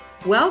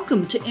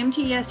Welcome to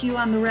MTSU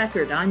on the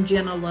Record. I'm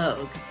Jenna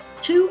Logue.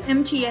 Two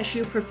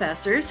MTSU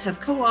professors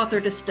have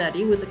co-authored a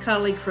study with a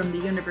colleague from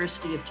the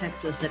University of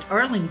Texas at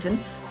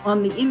Arlington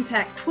on the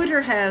impact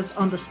Twitter has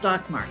on the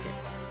stock market.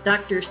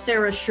 Dr.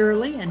 Sarah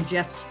Shirley and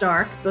Jeff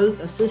Stark,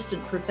 both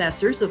assistant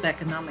professors of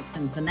economics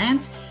and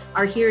finance,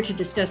 are here to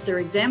discuss their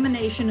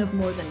examination of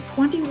more than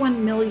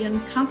 21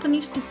 million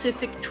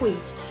company-specific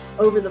tweets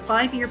over the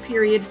 5-year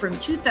period from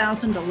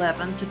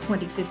 2011 to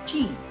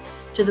 2015.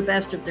 To the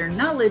best of their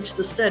knowledge,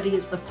 the study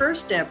is the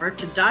first ever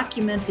to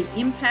document the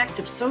impact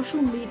of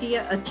social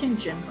media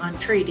attention on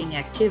trading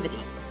activity.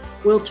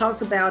 We'll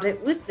talk about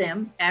it with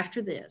them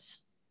after this.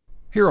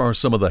 Here are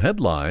some of the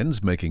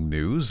headlines making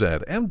news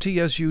at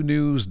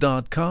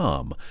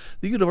mtsunews.com,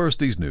 the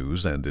university's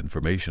news and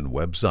information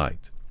website.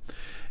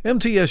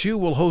 MTSU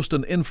will host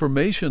an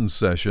information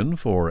session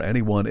for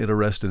anyone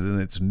interested in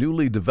its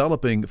newly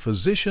developing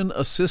Physician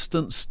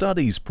Assistant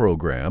Studies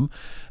program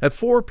at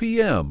 4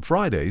 p.m.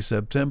 Friday,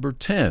 September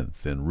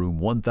 10th in room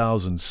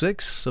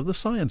 1006 of the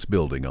Science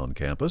Building on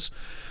campus.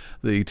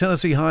 The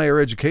Tennessee Higher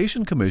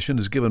Education Commission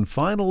has given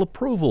final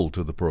approval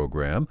to the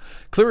program,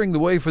 clearing the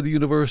way for the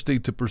university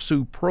to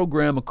pursue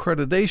program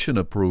accreditation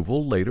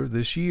approval later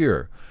this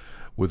year.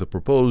 With a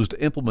proposed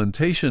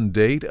implementation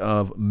date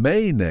of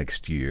May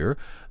next year,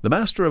 the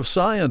Master of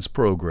Science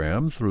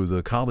program through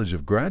the College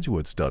of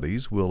Graduate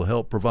Studies will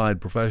help provide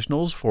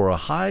professionals for a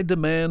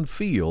high-demand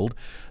field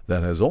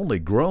that has only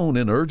grown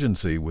in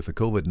urgency with the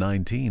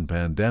COVID-19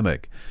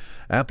 pandemic.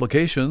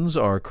 Applications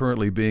are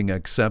currently being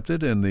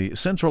accepted in the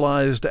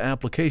Centralized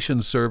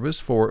Application Service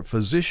for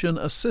Physician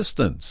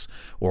Assistants,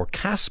 or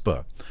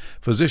CASPA.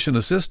 Physician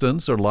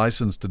assistants are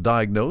licensed to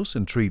diagnose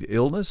and treat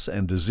illness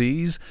and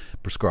disease,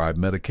 prescribe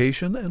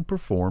medication, and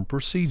perform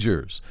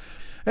procedures.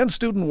 And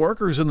student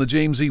workers in the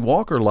James E.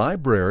 Walker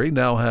Library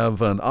now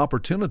have an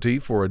opportunity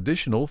for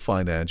additional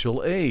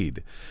financial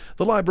aid.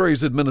 The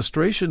library's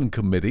administration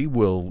committee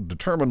will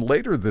determine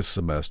later this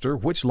semester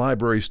which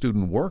library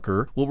student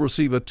worker will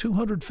receive a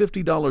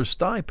 $250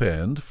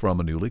 stipend from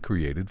a newly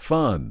created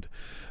fund.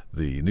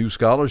 The new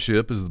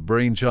scholarship is the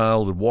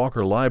brainchild of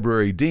Walker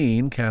Library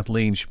Dean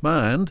Kathleen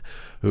Schmand,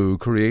 who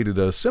created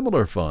a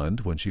similar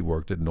fund when she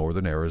worked at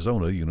Northern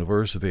Arizona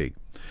University.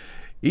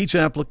 Each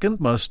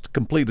applicant must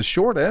complete a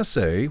short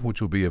essay,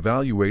 which will be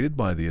evaluated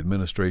by the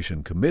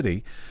administration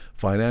committee.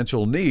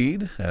 Financial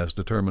need, as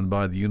determined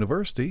by the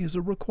university, is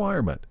a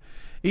requirement.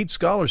 Each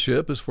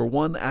scholarship is for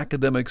one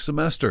academic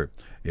semester.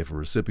 If a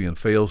recipient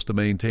fails to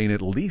maintain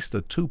at least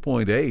a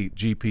 2.8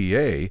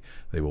 GPA,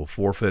 they will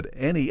forfeit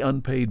any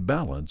unpaid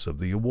balance of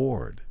the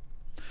award.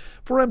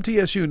 For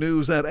MTSU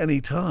News at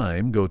any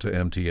time, go to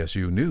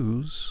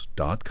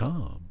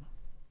mtsunews.com.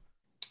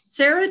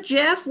 Sarah,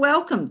 Jeff,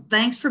 welcome.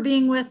 Thanks for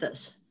being with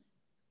us.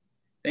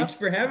 Thank you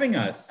for having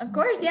us. Of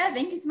course, yeah.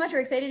 Thank you so much. We're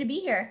excited to be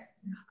here.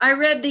 I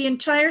read the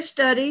entire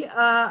study.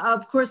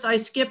 Of course, I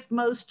skipped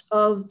most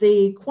of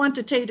the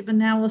quantitative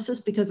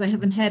analysis because I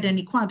haven't had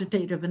any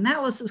quantitative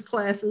analysis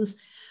classes.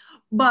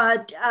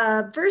 But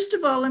first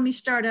of all, let me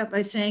start out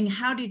by saying,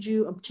 how did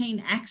you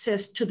obtain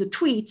access to the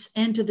tweets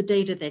and to the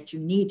data that you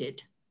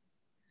needed?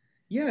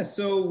 Yeah,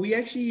 so we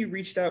actually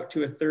reached out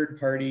to a third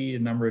party a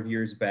number of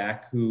years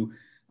back who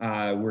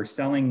were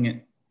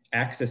selling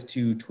access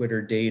to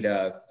Twitter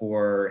data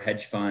for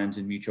hedge funds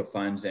and mutual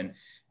funds and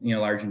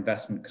large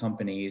investment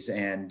companies.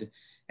 And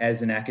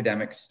as an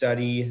academic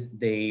study,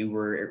 they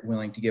were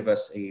willing to give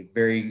us a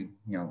very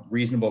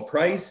reasonable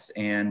price.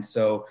 And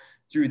so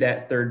through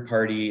that third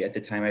party at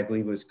the time, I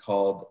believe it was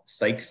called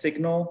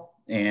PsychSignal,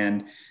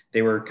 and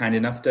they were kind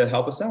enough to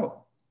help us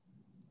out.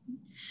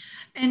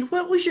 And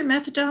what was your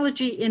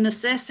methodology in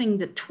assessing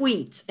the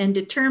tweets and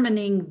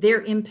determining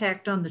their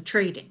impact on the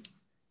trading?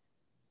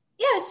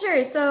 Yeah,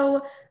 sure.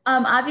 So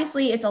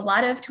obviously it's a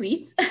lot of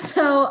tweets.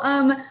 So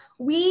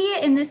we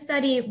in this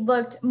study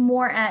looked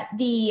more at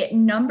the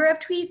number of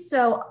tweets.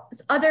 So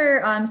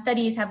other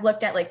studies have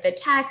looked at like the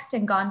text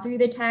and gone through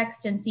the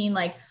text and seen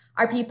like,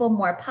 are people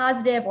more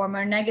positive or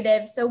more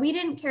negative? So we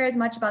didn't care as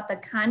much about the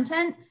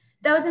content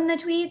that was in the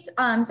tweets.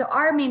 So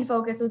our main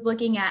focus was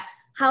looking at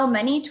how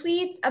many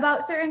tweets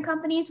about certain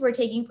companies were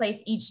taking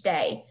place each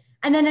day.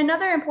 And then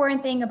another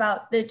important thing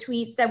about the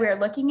tweets that we were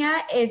looking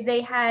at is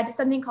they had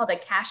something called a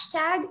cash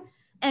tag.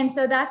 And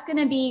so that's going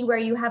to be where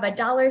you have a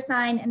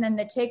 $sign and then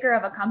the ticker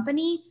of a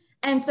company.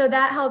 And so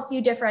that helps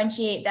you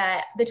differentiate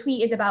that the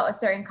tweet is about a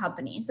certain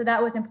company. So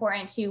that was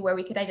important too, where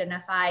we could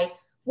identify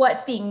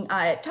what's being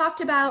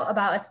talked about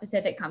a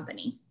specific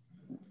company.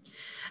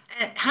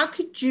 How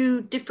could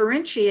you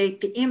differentiate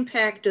the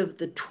impact of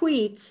the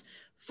tweets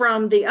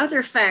from the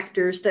other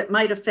factors that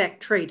might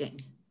affect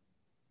trading?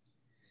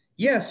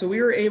 Yeah, so we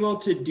were able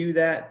to do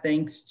that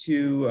thanks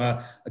to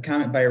a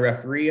comment by a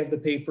referee of the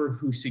paper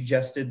who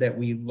suggested that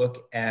we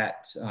look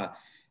at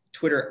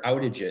Twitter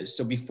outages.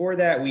 So before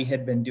that, we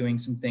had been doing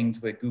some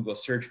things with Google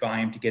search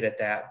volume to get at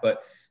that,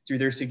 but through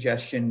their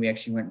suggestion, we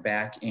actually went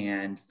back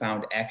and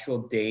found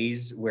actual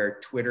days where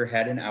Twitter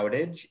had an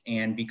outage.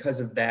 And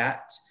because of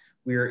that,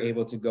 we were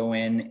able to go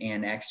in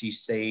and actually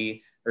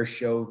say or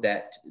show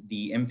that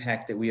the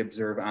impact that we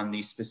observe on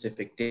these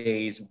specific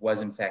days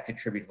was in fact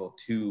attributable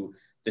to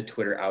the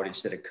Twitter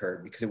outage that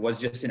occurred, because it was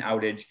just an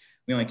outage.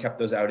 We only kept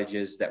those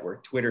outages that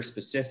were Twitter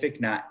specific,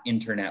 not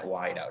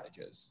internet-wide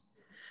outages.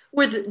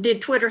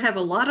 Did Twitter have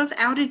a lot of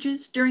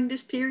outages during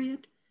this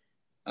period?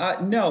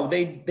 No,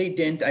 they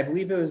didn't. I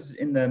believe it was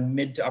in the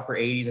mid to upper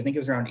 80s. I think it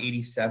was around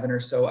 87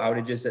 or so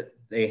outages that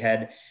they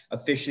had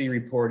officially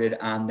reported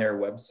on their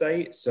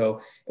website. So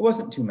it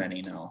wasn't too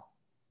many, no.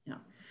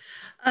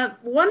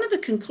 One of the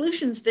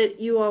conclusions that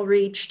you all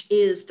reached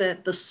is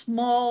that the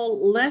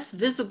small, less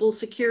visible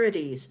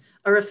securities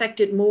are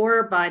affected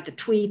more by the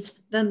tweets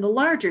than the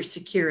larger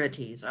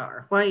securities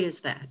are. Why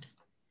is that?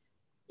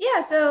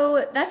 Yeah,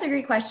 so that's a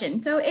great question.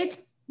 So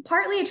it's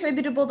partly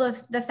attributable to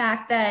the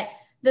fact that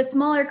the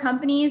smaller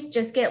companies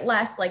just get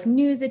less like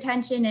news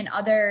attention and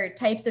other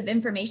types of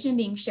information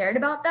being shared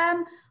about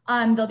them.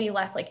 There'll be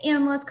less like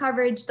analyst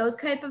coverage, those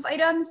type of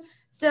items.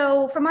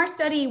 So from our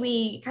study,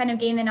 we kind of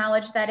gained the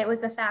knowledge that it was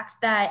the fact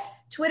that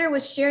Twitter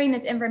was sharing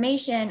this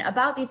information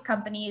about these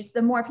companies.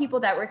 The more people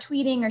that were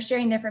tweeting or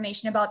sharing the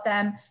information about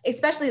them,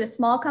 especially the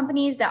small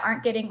companies that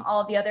aren't getting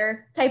all the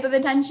other type of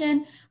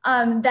attention,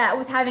 that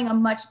was having a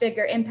much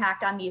bigger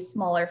impact on these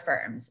smaller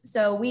firms.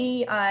 So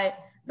we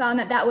found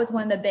that was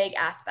one of the big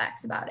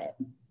aspects about it.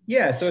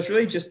 Yeah, so it's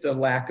really just a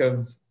lack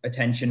of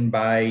attention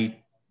by,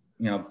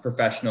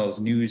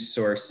 professionals, news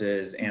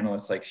sources,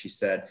 analysts, like she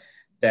said,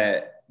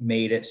 that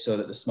made it so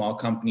that the small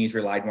companies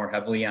relied more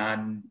heavily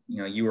on,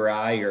 you or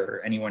I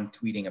or anyone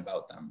tweeting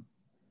about them.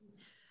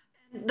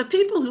 The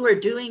people who are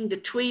doing the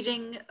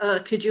tweeting,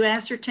 could you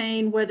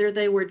ascertain whether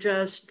they were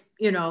just,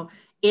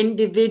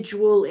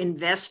 individual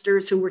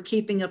investors who were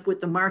keeping up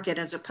with the market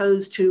as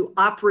opposed to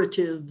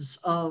operatives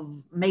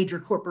of major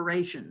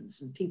corporations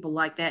and people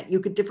like that?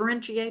 You could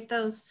differentiate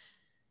those?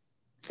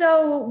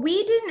 So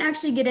we didn't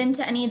actually get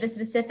into any of the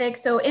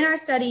specifics. So in our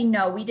study,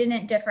 no, we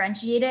didn't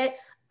differentiate it.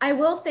 I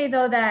will say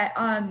though that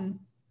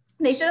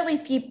they should at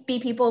least be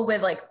people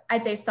with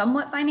I'd say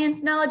somewhat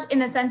finance knowledge, in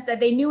the sense that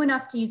they knew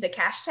enough to use a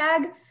cash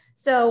tag.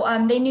 So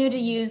they knew to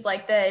use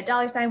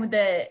the $sign with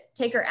the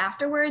ticker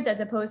afterwards, as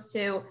opposed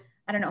to,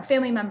 I don't know, a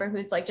family member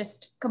who's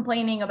just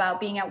complaining about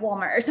being at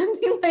Walmart or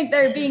something like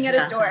they're being at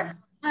a store.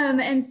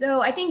 And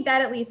so I think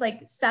that at least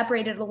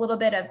separated a little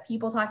bit of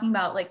people talking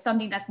about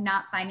something that's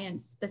not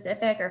finance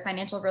specific or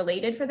financial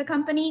related for the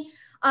company.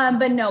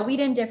 But no, we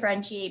didn't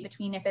differentiate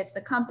between if it's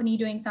the company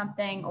doing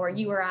something or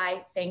you or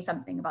I saying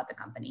something about the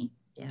company.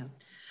 Yeah.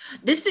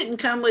 This didn't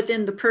come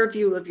within the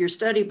purview of your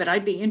study, but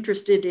I'd be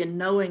interested in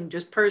knowing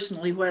just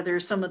personally whether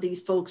some of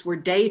these folks were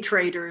day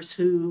traders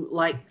who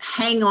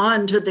hang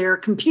on to their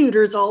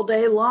computers all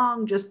day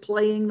long, just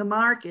playing the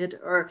market,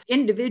 or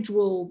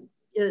individual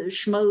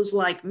schmoes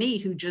like me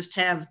who just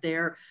have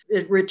their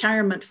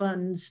retirement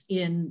funds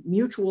in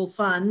mutual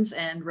funds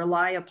and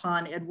rely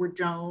upon Edward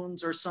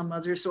Jones or some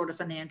other sort of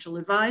financial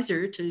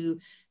advisor to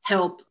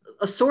help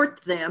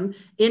assort them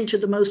into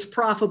the most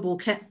profitable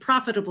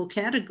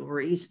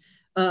categories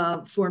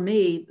for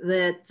me.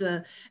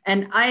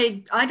 And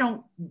I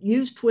don't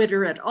use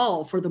Twitter at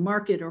all for the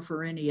market or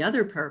for any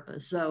other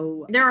purpose.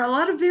 So there are a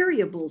lot of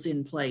variables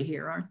in play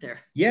here, aren't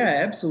there?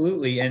 Yeah,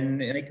 absolutely.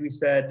 And like we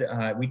said,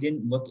 we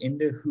didn't look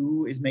into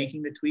who is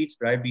making the tweets,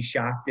 but I'd be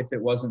shocked if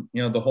it wasn't,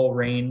 the whole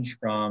range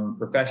from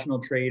professional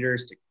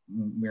traders to,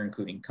 we're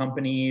including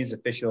companies,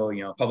 official,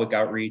 public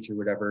outreach or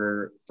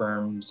whatever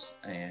firms,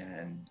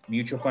 and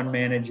mutual fund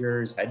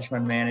managers, hedge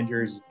fund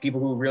managers, people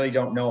who really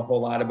don't know a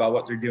whole lot about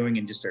what they're doing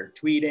and just are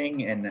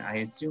tweeting. And I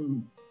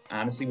assume,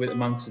 honestly, with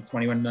amongst the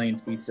 21 million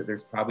tweets, that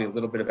there's probably a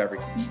little bit of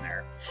everything in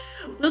there.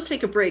 We'll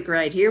take a break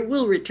right here.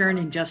 We'll return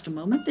in just a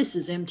moment. This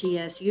is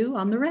MTSU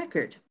on the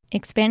Record.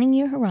 Expanding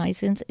Your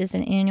Horizons is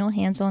an annual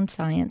hands-on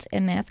science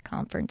and math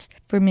conference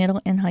for middle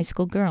and high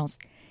school girls.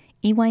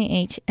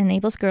 EYH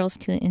enables girls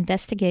to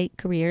investigate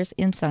careers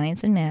in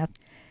science and math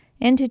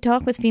and to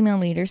talk with female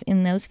leaders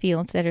in those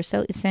fields that are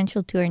so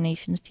essential to our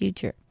nation's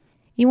future.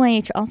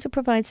 EYH also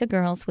provides the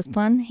girls with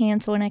fun,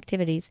 hands-on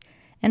activities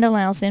and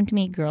allows them to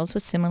meet girls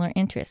with similar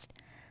interests.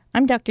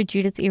 I'm Dr.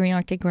 Judith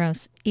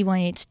Iriarte-Gross,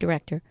 EYH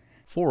Director.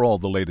 For all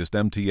the latest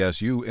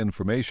MTSU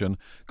information,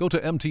 go to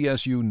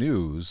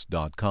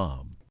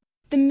mtsunews.com.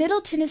 The Middle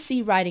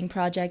Tennessee Writing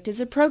Project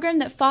is a program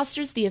that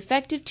fosters the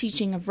effective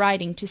teaching of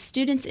writing to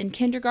students in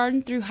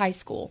kindergarten through high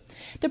school.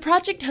 The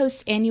project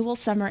hosts annual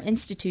summer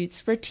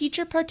institutes where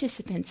teacher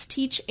participants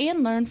teach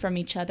and learn from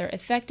each other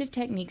effective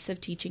techniques of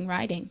teaching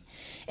writing.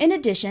 In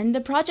addition, the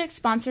project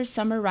sponsors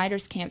summer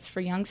writers' camps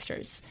for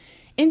youngsters.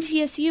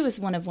 MTSU is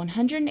one of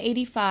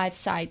 185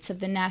 sites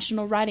of the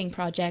National Writing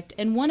Project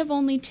and one of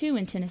only 2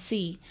 in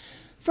Tennessee.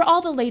 For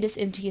all the latest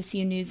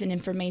MTSU news and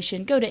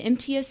information, go to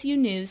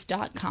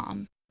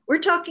mtsunews.com. We're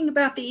talking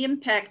about the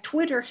impact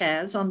Twitter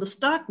has on the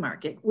stock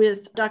market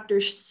with Dr.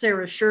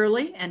 Sarah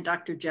Shirley and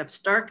Dr. Jeff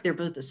Stark. They're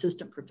both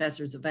assistant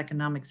professors of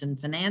economics and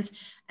finance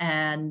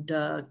and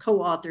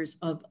co-authors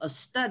of a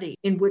study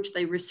in which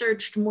they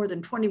researched more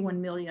than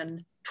 21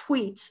 million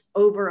tweets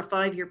over a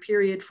 5-year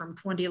period from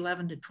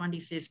 2011 to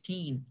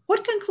 2015.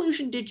 What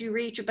conclusion did you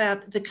reach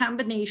about the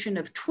combination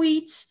of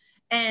tweets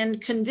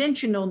and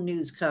conventional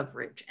news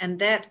coverage and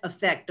that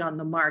effect on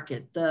the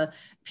market. The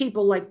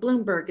people like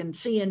Bloomberg and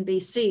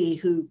CNBC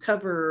who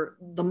cover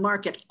the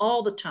market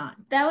all the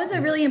time. That was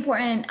a really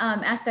important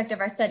aspect of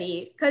our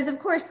study because, of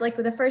course, like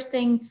the first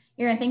thing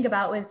you're going to think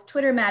about was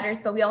Twitter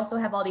matters, but we also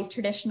have all these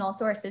traditional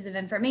sources of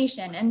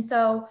information. And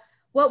so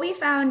what we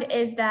found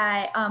is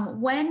that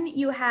when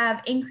you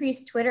have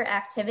increased Twitter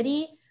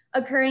activity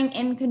occurring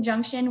in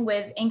conjunction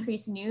with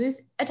increased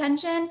news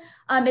attention,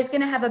 it's going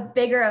to have a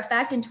bigger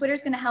effect, and Twitter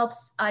is going to help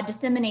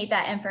disseminate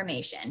that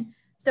information.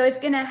 So it's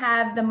going to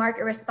have the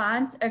market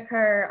response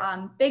occur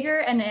bigger,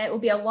 and it will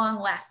be a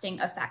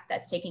long-lasting effect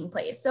that's taking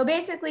place. So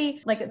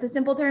basically, like the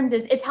simple terms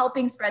is it's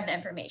helping spread the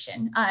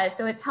information.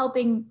 So it's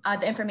helping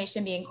the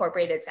information be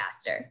incorporated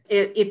faster.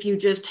 If you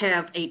just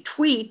have a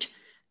tweet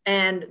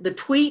and the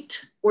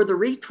tweet or the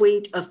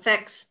retweet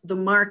affects the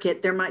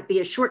market, there might be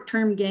a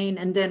short-term gain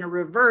and then a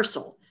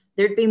reversal.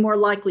 There'd be more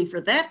likely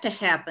for that to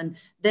happen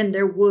than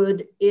there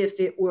would if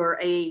it were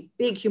a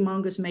big,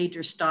 humongous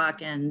major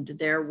stock and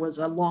there was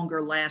a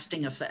longer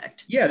lasting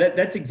effect. Yeah,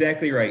 that's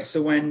exactly right.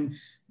 So when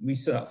we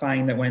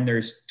find that when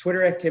there's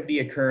Twitter activity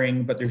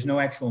occurring, but there's no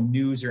actual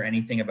news or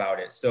anything about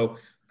it. So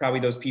probably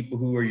those people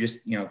who are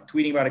just,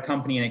 tweeting about a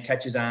company and it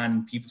catches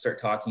on, people start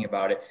talking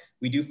about it.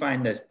 We do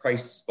find this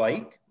price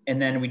spike. And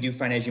then we do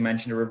find, as you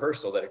mentioned, a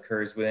reversal that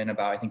occurs within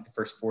about, I think, the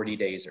first 40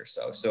 days or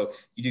so. So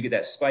you do get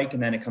that spike,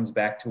 and then it comes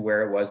back to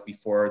where it was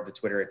before the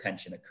Twitter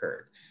attention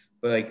occurred.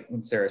 But like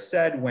Sarah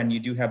said, when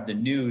you do have the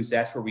news,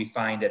 that's where we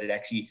find that it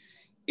actually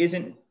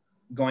isn't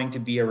going to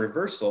be a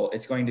reversal.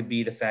 It's going to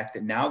be the fact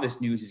that now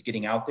this news is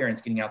getting out there, and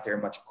it's getting out there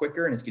much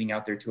quicker, and it's getting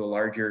out there to a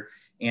larger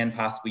and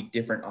possibly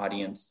different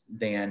audience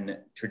than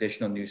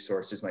traditional news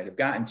sources might have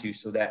gotten to,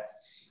 so that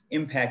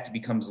impact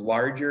becomes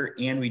larger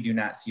and we do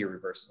not see a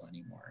reversal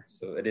anymore.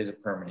 So it is a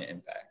permanent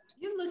impact.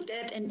 You looked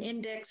at an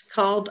index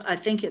called, I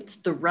think it's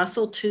the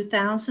Russell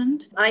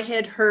 2000. I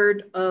had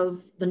heard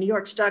of the New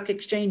York Stock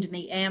Exchange and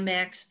the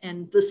Amex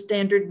and the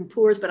Standard &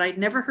 Poor's, but I'd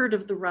never heard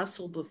of the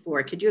Russell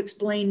before. Could you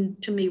explain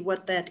to me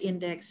what that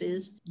index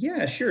is?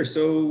 Yeah, sure.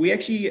 So we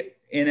actually,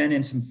 and then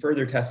in some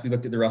further tests, we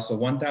looked at the Russell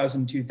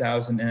 1000,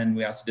 2000, and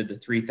we also did the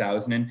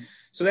 3000. And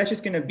so that's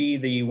just going to be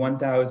the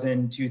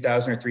 1000,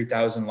 2000, or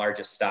 3000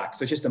 largest stocks.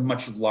 So it's just a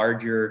much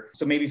larger,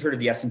 so maybe you've heard of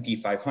the S&P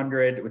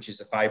 500, which is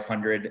the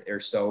 500 or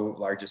so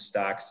largest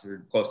stocks,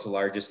 or close to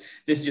largest.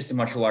 This is just a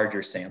much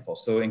larger sample.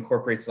 So it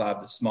incorporates a lot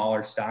of the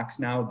smaller stocks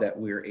now that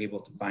we're able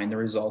to find the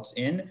results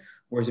in.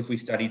 Whereas if we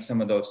studied some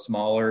of those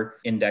smaller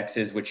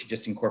indexes, which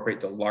just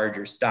incorporate the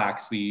larger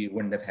stocks, we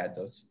wouldn't have had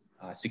those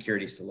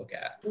securities to look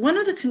at. One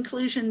of the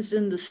conclusions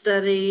in the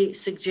study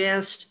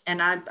suggests,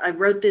 and I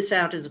wrote this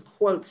out as a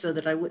quote so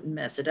that I wouldn't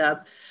mess it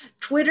up,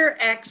 Twitter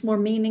acts more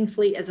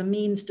meaningfully as a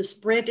means to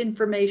spread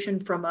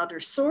information from other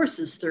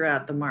sources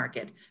throughout the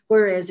market,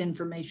 whereas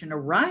information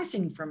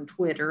arising from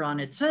Twitter on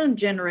its own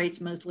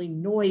generates mostly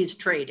noise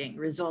trading,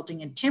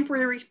 resulting in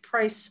temporary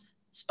price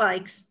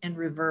spikes and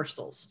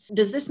reversals.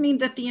 Does this mean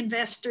that the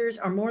investors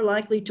are more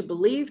likely to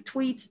believe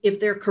tweets if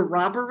they're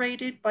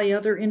corroborated by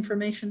other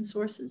information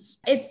sources?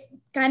 It's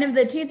kind of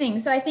the two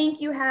things. So I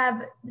think you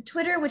have the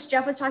Twitter, which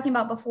Jeff was talking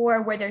about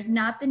before, where there's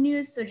not the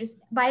news. So just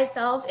by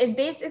itself is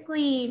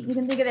basically, you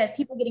can think of it as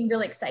people getting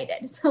really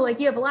excited. So like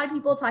you have a lot of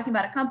people talking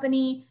about a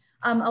company,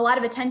 a lot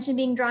of attention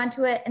being drawn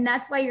to it. And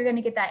that's why you're going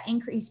to get that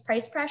increased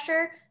price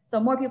pressure. So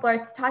more people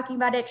are talking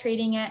about it,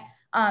 trading it.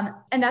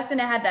 And that's going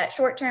to have that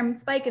short-term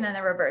spike and then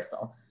the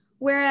reversal.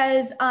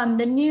 Whereas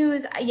the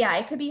news,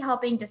 it could be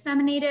helping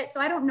disseminate it. So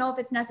I don't know if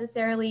it's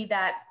necessarily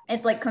that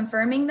it's like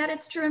confirming that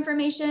it's true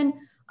information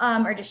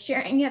or just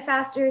sharing it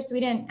faster. So we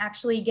didn't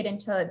actually get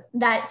into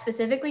that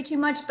specifically too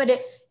much, but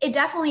it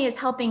definitely is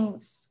helping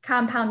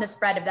compound the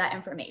spread of that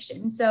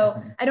information. So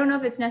I don't know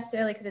if it's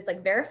necessarily because it's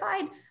like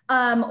verified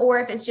or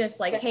if it's just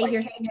like, hey,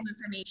 here's some new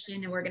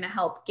information and we're going to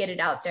help get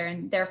it out there.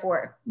 And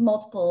therefore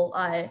multiple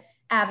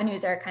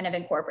avenues are kind of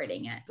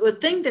incorporating it. The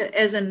thing that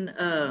as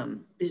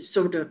an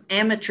sort of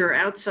amateur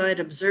outside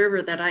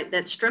observer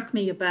that struck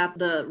me about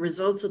the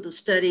results of the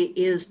study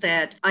is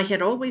that I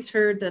had always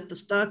heard that the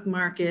stock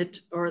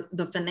market or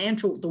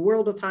the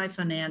world of high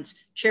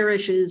finance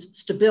cherishes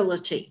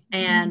stability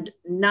and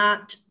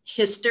not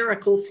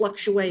hysterical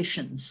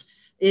fluctuations.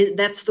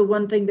 That's the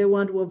one thing they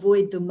want to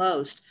avoid the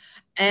most.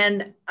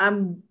 And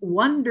I'm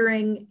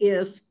wondering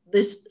if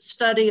this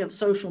study of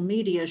social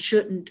media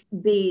shouldn't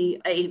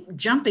be a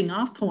jumping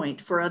off point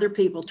for other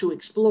people to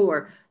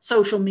explore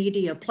social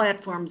media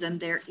platforms and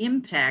their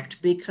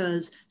impact,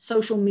 because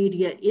social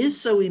media is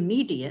so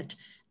immediate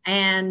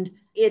and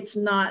it's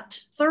not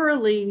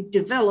thoroughly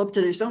developed.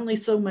 There's only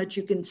so much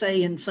you can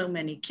say in so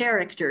many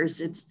characters.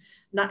 It's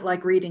not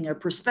like reading a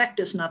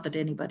prospectus, not that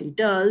anybody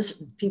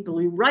does. People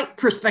who write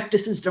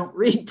prospectuses don't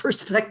read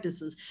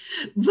prospectuses.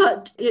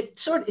 But it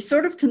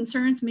sort of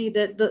concerns me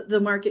that the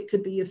market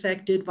could be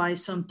affected by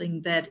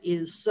something that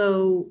is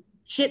so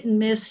hit and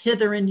miss,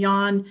 hither and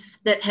yon,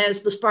 that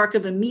has the spark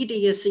of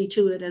immediacy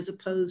to it as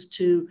opposed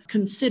to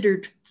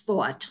considered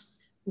thought.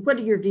 What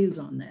are your views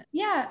on that?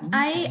 Yeah,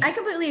 I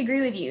completely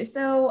agree with you.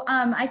 So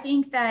I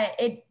think that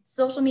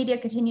social media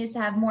continues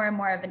to have more and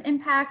more of an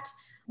impact,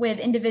 with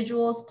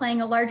individuals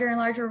playing a larger and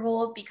larger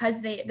role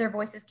because their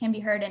voices can be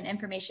heard and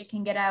information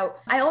can get out.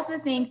 I also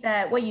think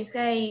that what you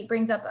say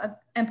brings up an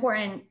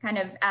important kind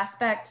of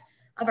aspect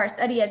of our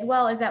study as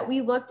well, is that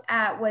we looked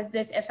at, was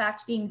this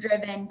effect being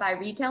driven by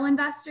retail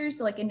investors,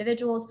 so like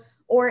individuals,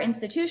 or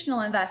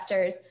institutional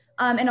investors?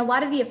 And a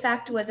lot of the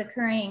effect was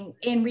occurring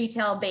in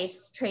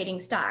retail-based trading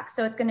stocks.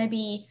 So it's going to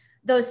be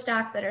those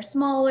stocks that are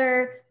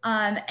smaller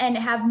and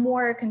have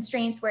more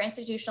constraints where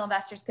institutional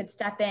investors could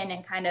step in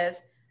and kind of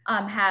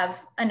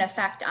have an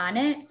effect on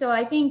it. So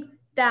I think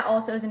that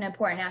also is an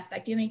important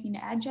aspect. Do you have anything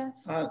to add, Jeff?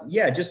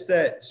 Yeah, just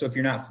that. So if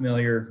you're not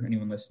familiar,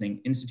 anyone listening,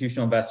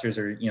 institutional investors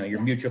are,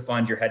 your mutual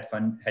funds, your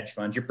hedge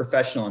funds, your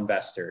professional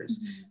investors,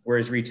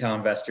 whereas retail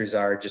investors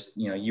are just,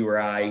 you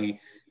or I,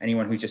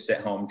 anyone who's just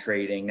at home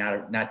trading,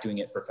 not doing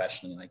it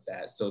professionally like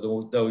that.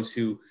 So those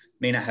who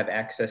may not have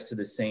access to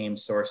the same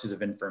sources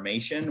of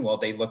information, well,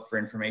 they look for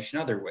information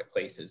other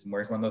places. And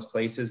where's one of those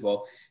places?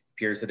 Well, it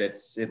appears that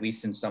it's at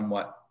least in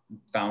somewhat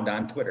found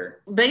on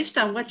Twitter. Based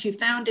on what you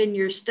found in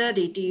your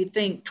study, do you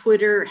think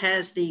Twitter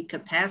has the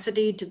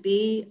capacity to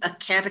be a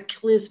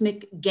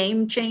cataclysmic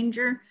game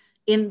changer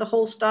in the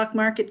whole stock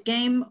market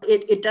game?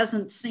 It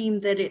doesn't seem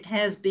that it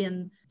has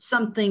been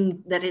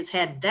something that has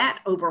had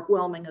that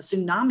overwhelming, a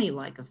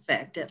tsunami-like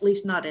effect, at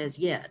least not as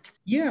yet.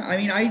 Yeah,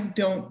 I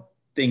don't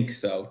think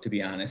so, to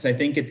be honest. I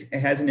think it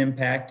has an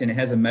impact, and it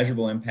has a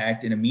measurable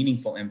impact and a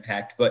meaningful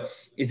impact, but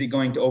is it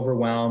going to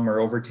overwhelm or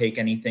overtake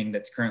anything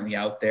that's currently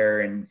out there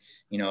and,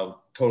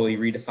 totally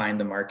redefine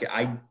the market?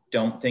 I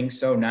don't think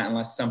so, not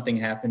unless something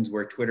happens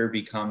where Twitter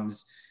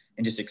becomes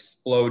and just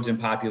explodes in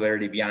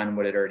popularity beyond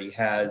what it already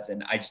has.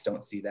 And I just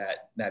don't see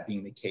that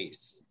being the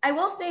case. I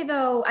will say,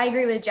 though, I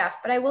agree with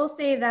Jeff, but I will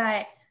say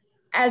that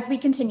as we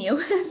continue,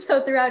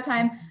 so throughout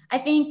time, I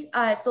think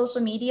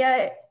social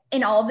media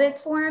in all of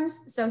its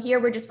forms. So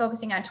here we're just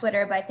focusing on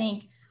Twitter, but I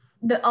think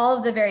all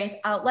of the various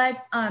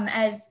outlets,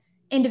 as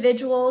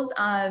individuals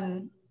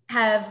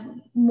have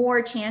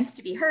more chance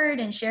to be heard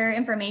and share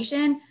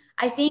information,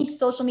 I think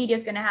social media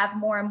is going to have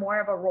more and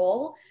more of a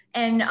role.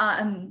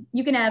 And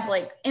you can have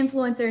like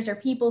influencers or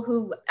people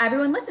who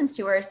everyone listens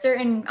to, or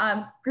certain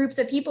groups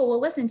of people will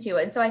listen to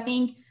it. So I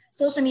think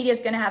social media is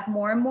going to have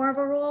more and more of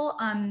a role,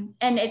 and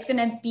it's going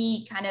to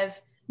be kind of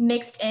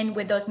mixed in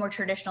with those more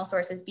traditional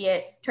sources, be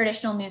it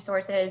traditional news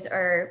sources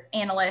or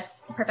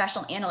analysts,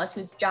 professional analysts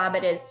whose job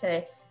it is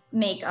to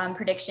make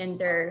predictions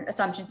or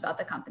assumptions about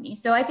the company.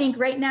 So I think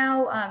right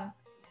now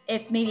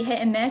it's maybe hit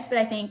and miss, but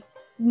I think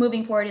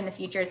moving forward in the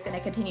future is going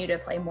to continue to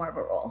play more of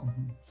a role.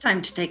 It's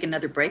time to take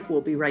another break.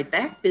 We'll be right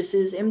back. This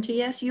is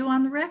MTSU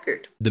on the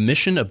Record. The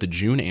mission of the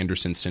June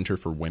Anderson Center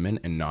for Women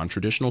and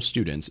Non-Traditional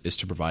Students is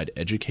to provide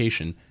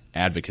education,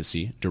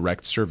 advocacy,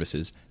 direct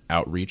services,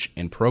 outreach,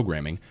 and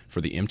programming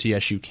for the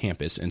MTSU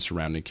campus and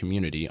surrounding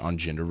community on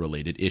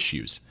gender-related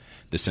issues.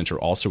 The center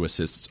also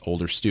assists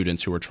older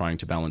students who are trying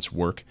to balance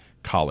work,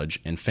 college,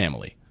 and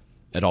family.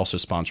 It also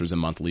sponsors a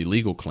monthly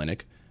legal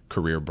clinic,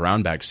 career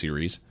brown bag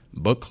series,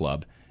 book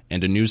club,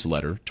 and a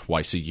newsletter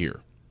twice a year.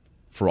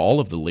 For all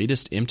of the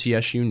latest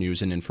MTSU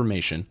news and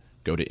information,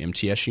 go to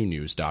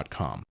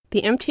mtsunews.com.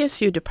 The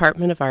MTSU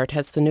Department of Art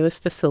has the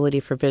newest facility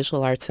for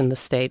visual arts in the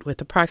state,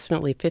 with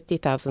approximately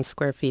 50,000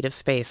 square feet of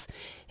space,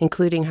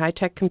 including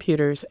high-tech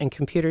computers and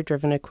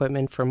computer-driven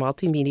equipment for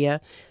multimedia,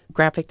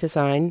 graphic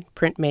design,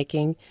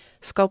 printmaking,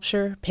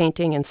 sculpture,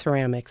 painting, and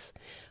ceramics.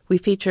 We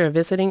feature a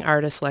visiting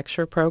artist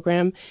lecture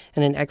program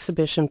and an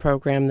exhibition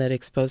program that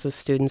exposes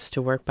students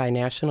to work by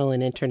national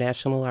and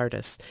international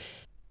artists.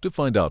 To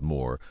find out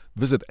more,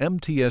 visit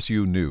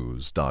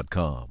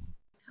mtsunews.com.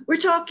 We're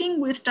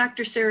talking with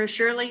Dr. Sarah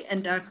Shirley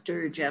and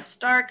Dr. Jeff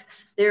Stark.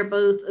 They're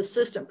both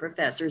assistant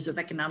professors of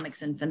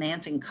economics and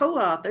finance and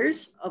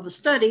co-authors of a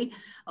study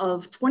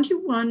of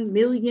 21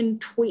 million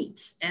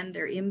tweets and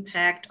their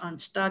impact on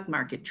stock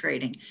market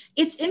trading.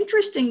 It's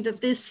interesting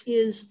that this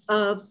is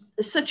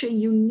such a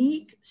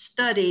unique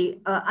study.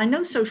 I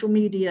know social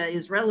media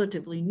is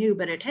relatively new,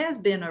 but it has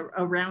been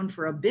around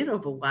for a bit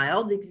of a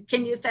while.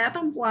 Can you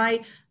fathom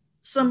why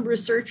some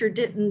researcher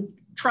didn't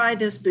try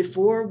this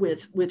before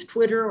with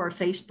Twitter or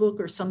Facebook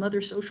or some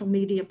other social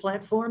media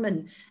platform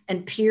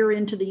and peer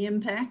into the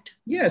impact?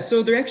 Yeah,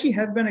 so there actually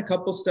have been a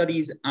couple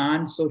studies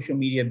on social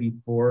media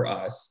before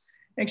us,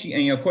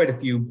 actually, quite a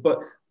few, but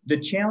the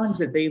challenge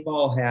that they've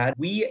all had,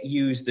 we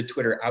use the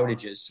Twitter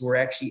outages. So we're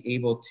actually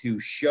able to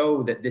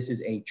show that this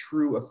is a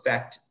true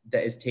effect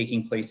that is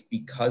taking place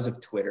because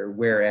of Twitter,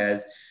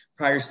 whereas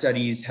prior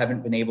studies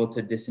haven't been able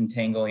to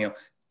disentangle,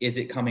 is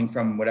it coming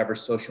from whatever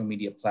social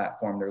media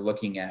platform they're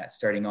looking at,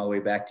 starting all the way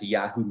back to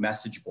Yahoo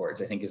message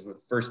boards, I think is the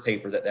first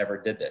paper that ever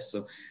did this.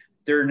 So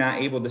they're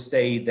not able to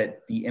say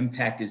that the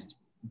impact is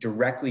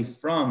directly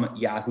from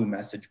Yahoo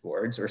message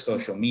boards or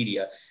social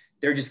media.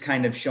 They're just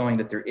kind of showing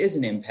that there is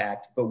an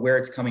impact, but where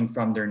it's coming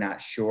from, they're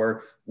not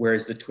sure.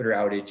 Whereas the Twitter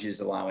outage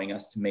is allowing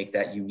us to make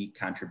that unique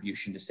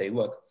contribution to say,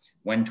 look,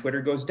 when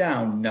Twitter goes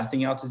down,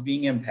 nothing else is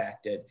being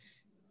impacted.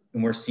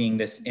 we're seeing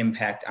this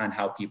impact on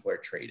how people are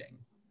trading.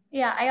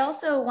 Yeah, I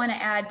also want to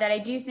add that I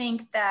do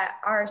think that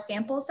our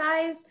sample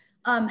size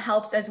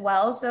helps as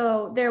well.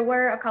 So there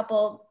were a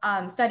couple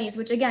studies,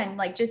 which again,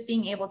 like just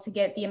being able to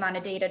get the amount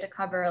of data to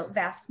cover a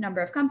vast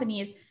number of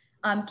companies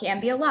can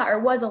be a lot, or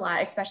was a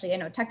lot, especially, I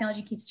know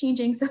technology keeps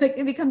changing, so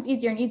it becomes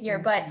easier and easier.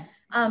 But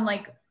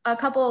like a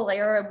couple,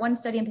 or one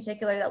study in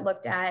particular that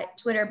looked at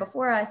Twitter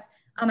before us,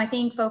 I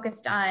think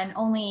focused on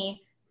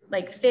only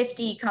like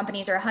 50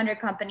 companies or 100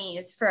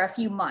 companies for a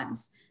few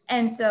months.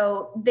 And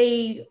so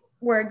they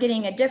were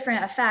getting a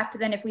different effect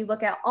than if we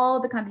look at all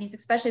the companies,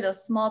 especially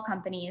those small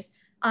companies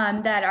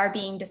that are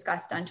being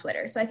discussed on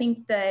Twitter. So I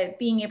think the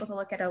being able to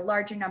look at a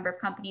larger number of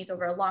companies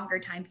over a longer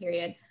time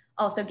period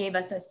also gave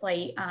us a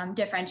slight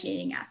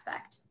differentiating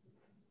aspect.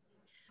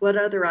 What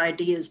other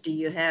ideas do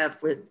you have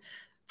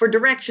for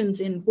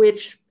directions in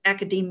which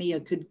academia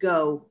could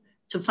go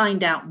to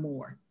find out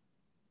more?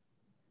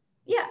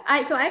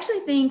 Yeah, so I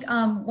actually think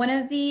one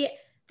of the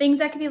things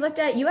that could be looked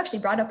at, you actually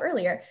brought up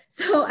earlier.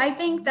 So I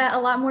think that a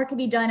lot more could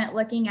be done at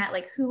looking at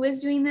like who is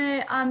doing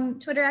the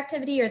Twitter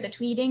activity or the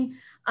tweeting.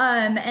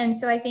 And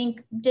so I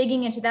think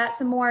digging into that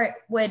some more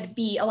would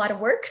be a lot of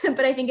work,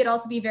 but I think it'd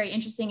also be very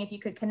interesting if you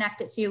could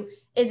connect it to,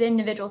 is it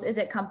individuals, is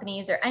it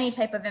companies, or any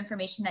type of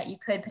information that you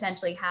could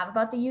potentially have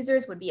about the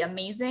users would be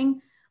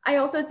amazing. I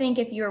also think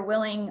if you're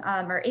willing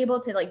or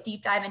able to like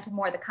deep dive into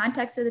more of the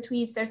context of the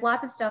tweets, there's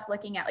lots of stuff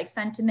looking at like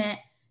sentiment.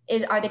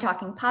 Are they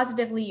talking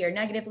positively or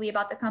negatively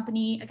about the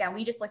company? Again,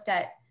 we just looked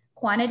at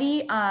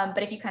quantity,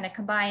 but if you kind of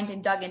combined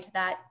and dug into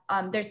that,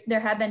 there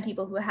have been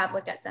people who have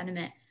looked at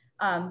sentiment,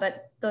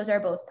 but those are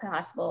both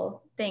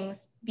possible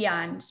things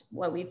beyond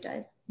what we've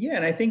done. Yeah,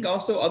 and I think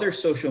also other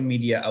social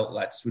media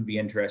outlets would be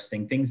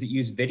interesting, things that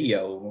use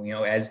video,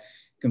 as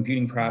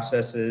computing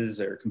processes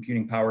or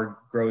computing power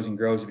grows and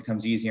grows, it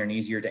becomes easier and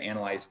easier to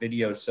analyze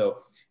videos. So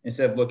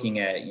instead of looking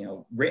at,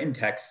 written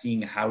text,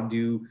 seeing how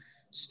do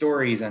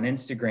stories on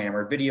Instagram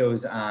or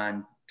videos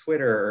on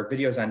Twitter or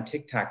videos on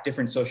TikTok,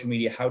 different social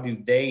media, how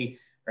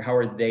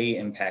are they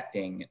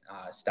impacting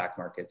stock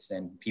markets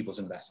and people's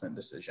investment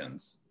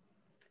decisions?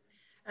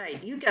 All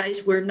right, you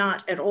guys were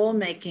not at all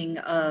making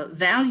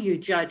value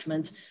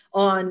judgments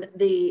on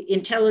the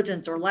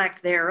intelligence or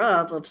lack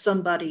thereof of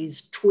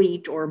somebody's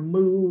tweet or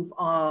move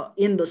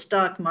in the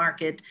stock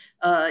market,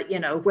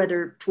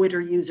 whether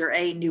Twitter user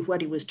A knew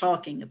what he was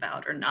talking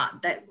about or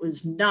not. That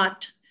was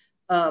not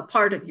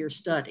part of your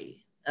study.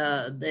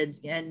 That's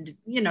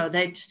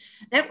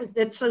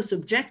so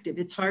subjective.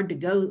 It's hard to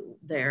go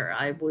there,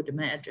 I would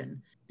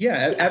imagine.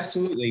 Yeah,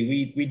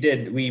 absolutely.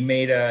 We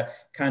made a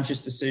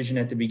conscious decision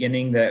at the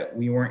beginning that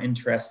we weren't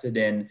interested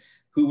in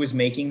who was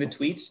making the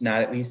tweets,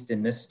 not at least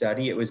in this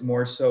study. It was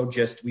more so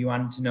just we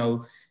wanted to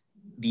know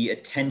the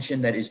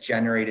attention that is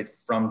generated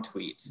from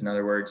tweets. In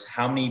other words,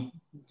 how many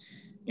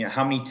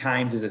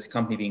times is this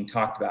company being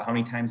talked about? How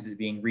many times is it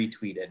being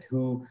retweeted?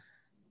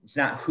 It's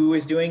not who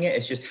is doing it,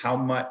 it's just how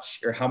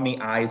much or how many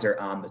eyes are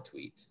on the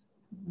tweet.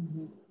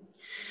 Mm-hmm.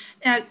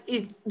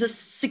 The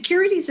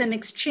Securities and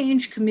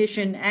Exchange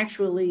Commission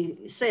actually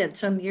said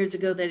some years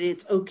ago that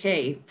it's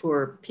okay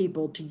for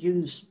people to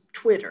use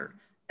Twitter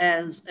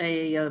as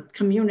a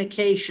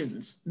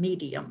communications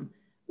medium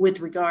with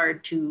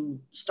regard to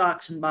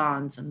stocks and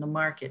bonds and the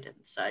market and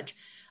such.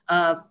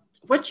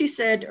 What you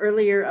said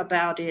earlier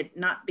about it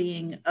not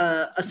being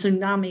a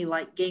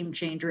tsunami-like game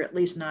changer, at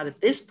least not at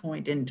this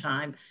point in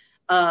time,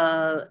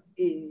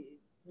 it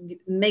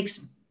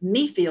makes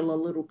me feel a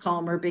little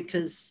calmer,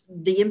 because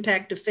the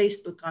impact of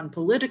Facebook on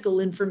political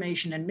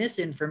information and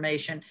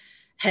misinformation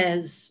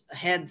has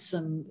had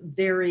some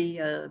very,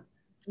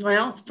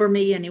 for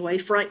me anyway,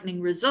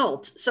 frightening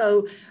results.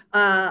 So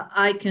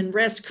I can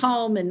rest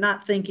calm and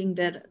not thinking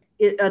that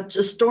a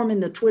storm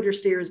in the Twitter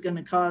sphere is going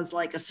to cause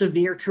like a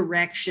severe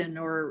correction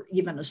or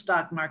even a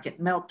stock market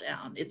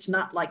meltdown. It's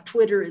not like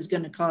Twitter is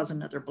going to cause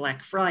another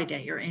Black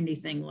Friday or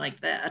anything like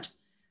that.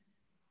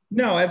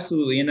 No,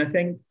 absolutely. And I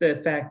think the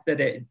fact that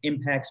it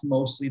impacts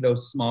mostly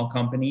those small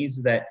companies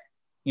that,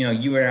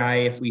 you and I,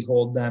 if we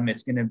hold them,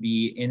 it's going to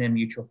be in a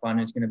mutual fund.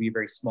 It's going to be a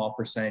very small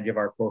percentage of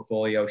our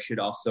portfolio, should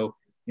also,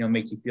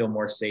 make you feel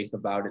more safe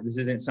about it. This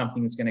isn't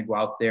something that's going to go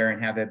out there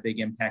and have a big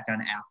impact on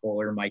Apple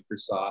or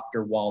Microsoft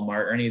or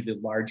Walmart or any of the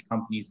large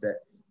companies that,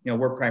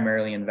 we're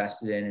primarily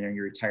invested in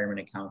your retirement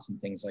accounts and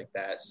things like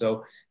that.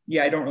 So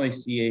yeah, I don't really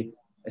see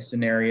a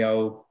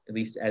scenario, at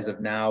least as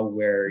of now,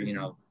 where,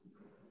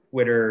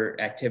 Twitter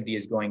activity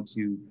is going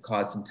to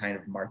cause some kind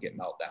of market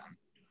meltdown.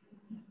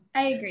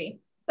 I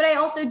agree. But I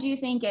also do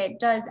think it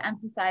does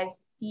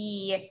emphasize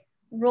the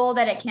role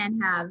that it can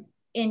have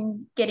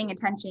in getting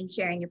attention,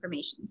 sharing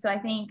information. So I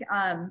think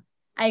I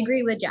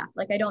agree with Jeff.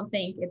 Like, I don't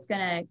think it's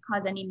going to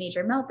cause any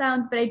major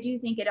meltdowns, but I do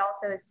think it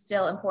also is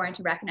still important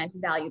to recognize the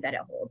value that it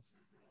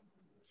holds.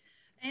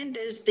 And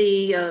as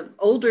the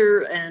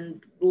older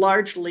and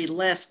largely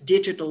less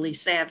digitally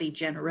savvy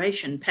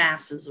generation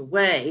passes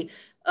away,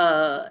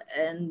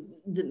 and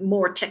the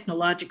more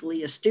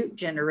technologically astute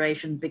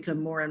generation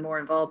become more and more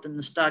involved in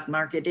the stock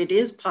market, it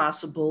is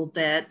possible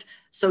that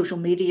social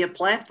media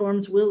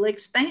platforms will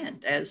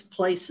expand as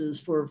places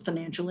for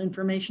financial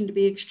information to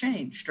be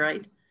exchanged,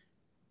 right?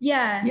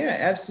 Yeah. Yeah,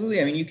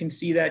 absolutely. I mean, you can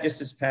see that just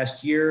this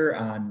past year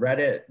on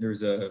Reddit.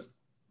 There's a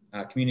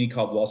community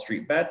called Wall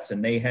Street Bets,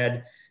 and they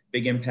had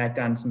big impact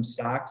on some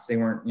stocks. They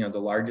weren't, the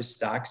largest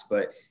stocks,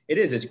 but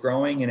it's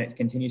growing and it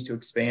continues to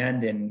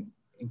expand and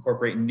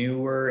incorporate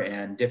newer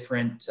and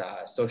different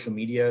social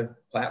media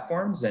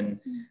platforms. And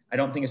I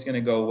don't think it's going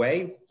to go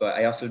away, but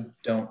I also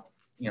don't,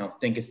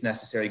 think it's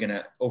necessarily going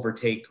to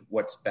overtake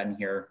what's been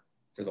here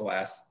for the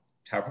last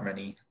however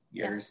many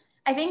years.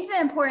 Yeah. I think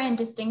the important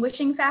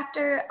distinguishing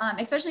factor,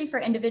 especially for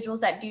individuals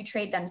that do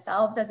trade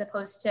themselves as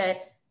opposed to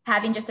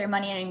having just their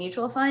money in a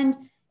mutual fund,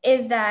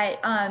 is that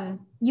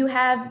you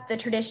have the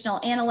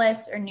traditional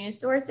analysts or news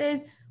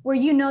sources where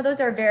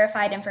those are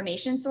verified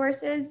information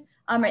sources,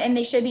 and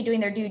they should be doing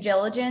their due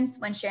diligence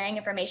when sharing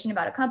information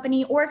about a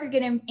company, or if you're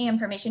getting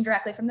information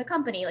directly from the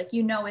company,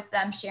 it's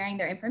them sharing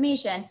their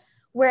information.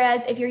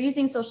 Whereas if you're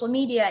using social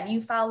media and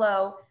you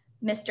follow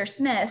Mr.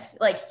 Smith,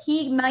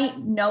 he might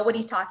know what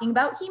he's talking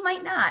about, he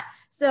might not.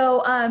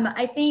 So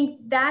I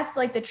think that's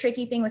the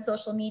tricky thing with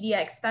social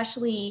media,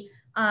 especially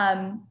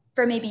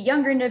for maybe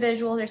younger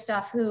individuals or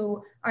stuff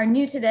who are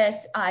new to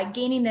this,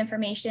 gaining the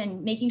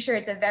information, making sure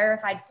it's a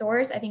verified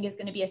source, I think is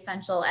going to be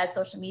essential as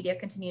social media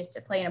continues to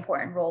play an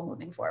important role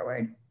moving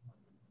forward.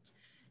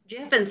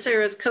 Jeff and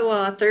Sarah's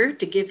co-author,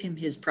 to give him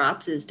his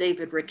props, is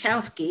David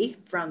Rakowski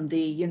from the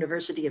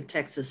University of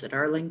Texas at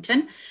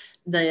Arlington.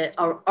 The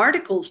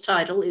article's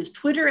title is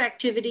Twitter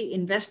Activity,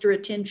 Investor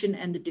Attention,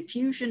 and the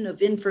Diffusion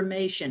of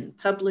Information,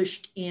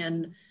 published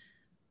in,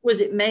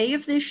 was it May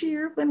of this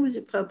year? When was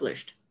it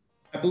published?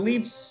 I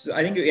think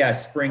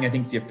spring, I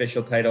think is the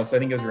official title. So I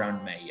think it was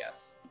around May,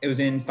 yes. It was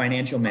in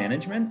Financial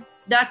Management.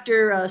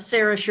 Dr.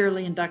 Sarah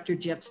Shirley and Dr.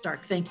 Jeff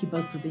Stark, thank you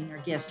both for being our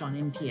guest on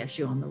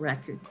MTSU on the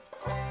Record.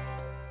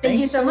 Thank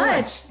you so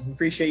much.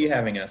 Appreciate you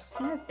having us.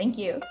 Yes, thank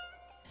you.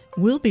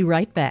 We'll be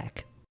right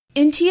back.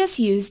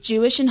 MTSU's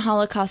Jewish and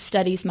Holocaust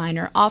Studies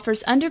minor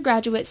offers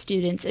undergraduate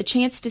students a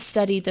chance to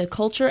study the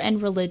culture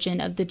and religion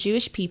of the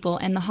Jewish people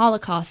and the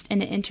Holocaust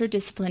in an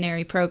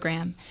interdisciplinary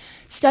program.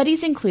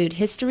 Studies include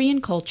history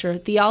and culture,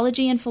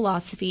 theology and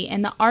philosophy,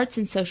 and the arts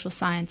and social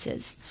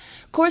sciences.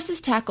 Courses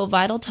tackle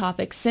vital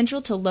topics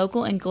central to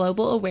local and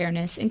global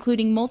awareness,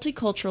 including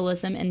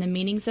multiculturalism and the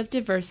meanings of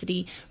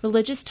diversity,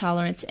 religious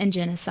tolerance, and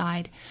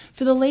genocide.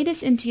 For the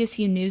latest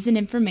MTSU news and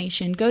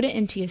information, go to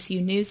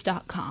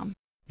mtsunews.com.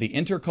 The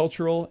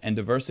Intercultural and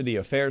Diversity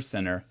Affairs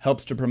Center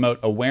helps to promote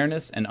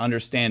awareness and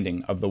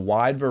understanding of the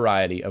wide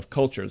variety of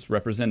cultures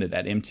represented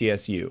at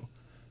MTSU.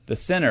 The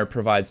center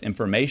provides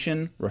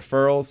information,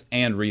 referrals,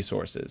 and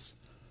resources.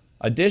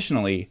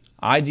 Additionally,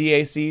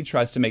 IDAC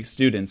tries to make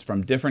students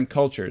from different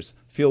cultures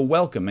feel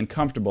welcome and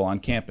comfortable on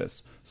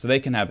campus so they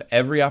can have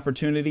every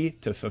opportunity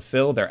to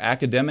fulfill their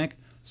academic,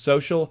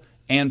 social,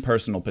 and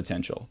personal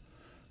potential.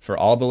 For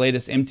all the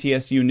latest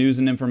MTSU news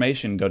and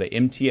information, go to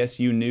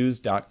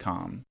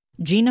mtsunews.com.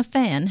 Gina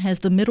Fan has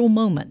the middle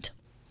moment.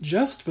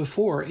 Just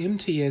before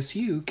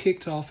MTSU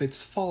kicked off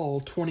its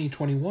fall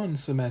 2021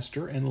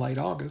 semester in late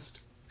August,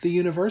 the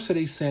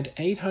university sent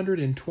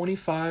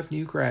 825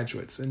 new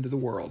graduates into the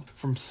world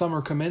from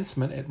summer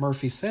commencement at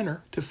Murphy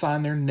Center to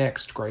find their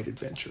next great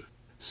adventure.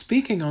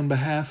 Speaking on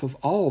behalf of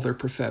all their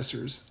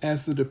professors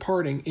as the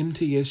departing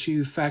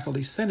MTSU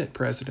Faculty Senate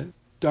President,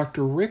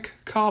 Dr. Rick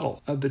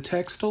Cottle of the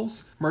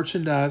Textiles,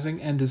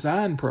 Merchandising, and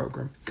Design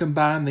program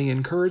combined the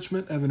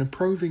encouragement of an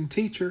approving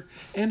teacher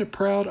and a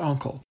proud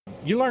uncle.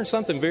 You learned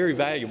something very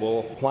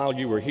valuable while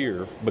you were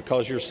here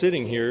because you're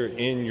sitting here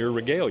in your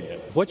regalia.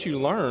 What you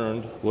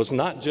learned was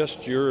not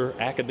just your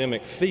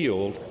academic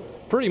field.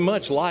 Pretty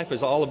much life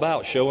is all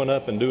about showing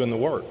up and doing the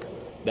work.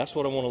 That's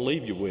what I want to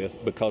leave you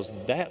with, because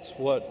that's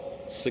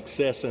what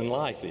success in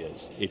life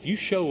is. If you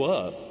show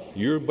up,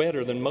 you're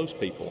better than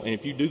most people. And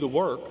if you do the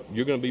work,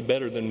 you're going to be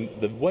better than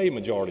the way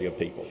majority of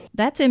people.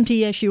 That's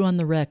MTSU on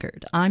the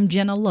Record. I'm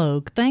Jenna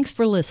Logue. Thanks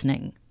for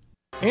listening.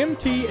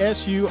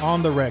 MTSU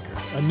on the Record,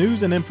 a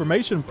news and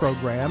information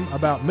program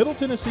about Middle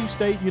Tennessee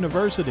State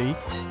University,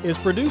 is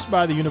produced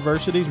by the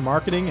university's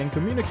Marketing and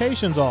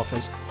Communications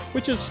Office,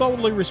 which is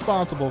solely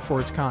responsible for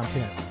its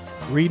content.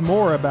 Read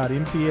more about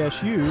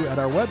MTSU at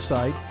our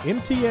website,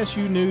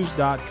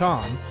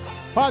 mtsunews.com.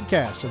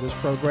 Podcasts of this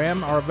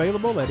program are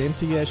available at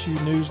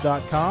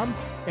mtsunews.com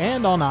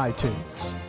and on iTunes.